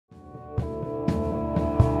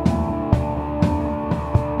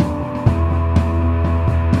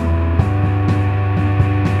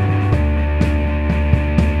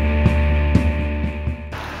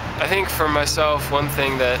think for myself, one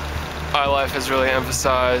thing that iLife has really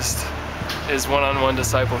emphasized is one-on-one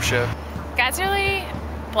discipleship. God's really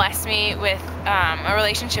blessed me with a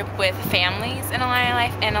relationship with families in Illini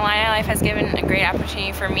Life, and Illini Life has given a great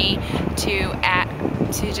opportunity for me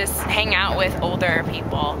to just hang out with older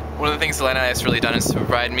people. One of the things Illini Life has really done is to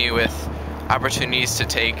provide me with opportunities to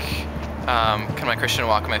take kind of my Christian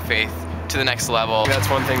walk and my faith to the next level. That's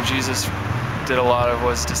one thing Jesus did a lot of,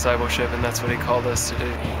 was discipleship, and that's what he called us to do.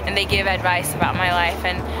 And they give advice about my life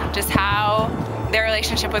and just how their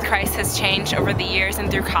relationship with Christ has changed over the years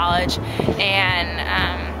and through college,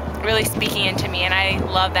 and really speaking into me, and I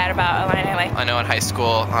love that about Illini Life. I know in high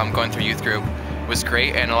school, going through youth group was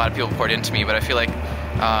great, and a lot of people poured into me, but I feel like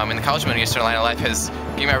in the college ministry, Illini Life has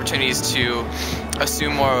given me opportunities to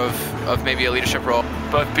assume more of maybe a leadership role.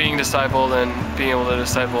 But being discipled and being able to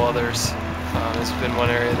disciple others has been one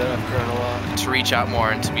area that I've grown a lot. To reach out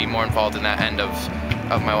more and to be more involved in that end of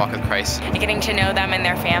my walk with Christ. And getting to know them and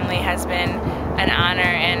their family has been an honor,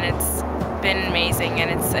 and it's been amazing,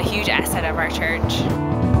 and it's a huge asset of our church.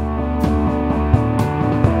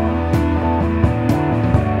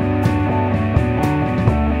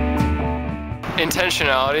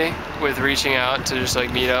 Intentionality with reaching out to just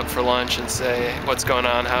like meet up for lunch and say, what's going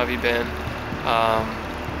on, how have you been?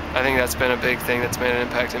 I think that's been a big thing that's made an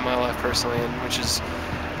impact in my life personally, and which has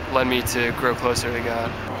led me to grow closer to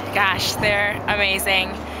God. Gosh, they're amazing.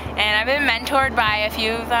 And I've been mentored by a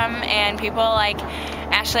few of them, and people like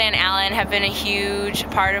Ashley and Alan have been a huge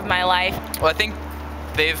part of my life. Well, I think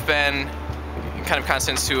they've been kind of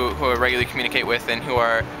constants who I regularly communicate with, and who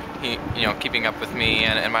are keeping up with me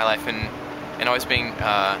and my life, and always being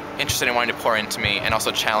interested in wanting to pour into me and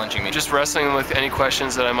also challenging me. Just wrestling with any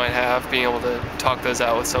questions that I might have, being able to talk those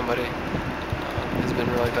out with somebody has been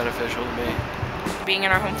really beneficial to me. Being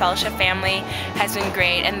in our home fellowship family has been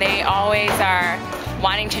great, and they always are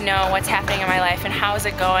wanting to know what's happening in my life and how is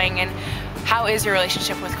it going, and how is your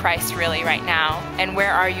relationship with Christ really right now, and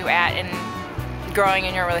where are you at in growing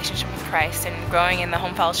in your relationship with Christ and growing in the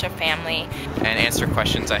home fellowship family. And answer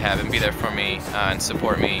questions I have and be there for me and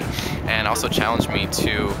support me, and also challenge me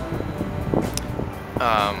to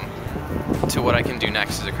what I can do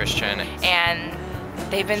next as a Christian. And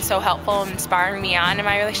they've been so helpful in inspiring me on in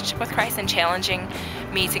my relationship with Christ and challenging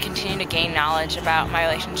me to continue to gain knowledge about my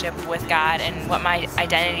relationship with God and what my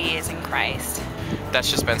identity is in Christ.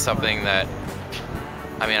 That's just been something that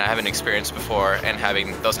I haven't experienced before, and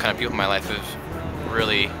having those kind of people in my life have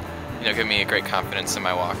really given me a great confidence in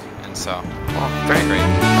my walk, and so, well, very great.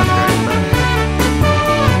 That's great.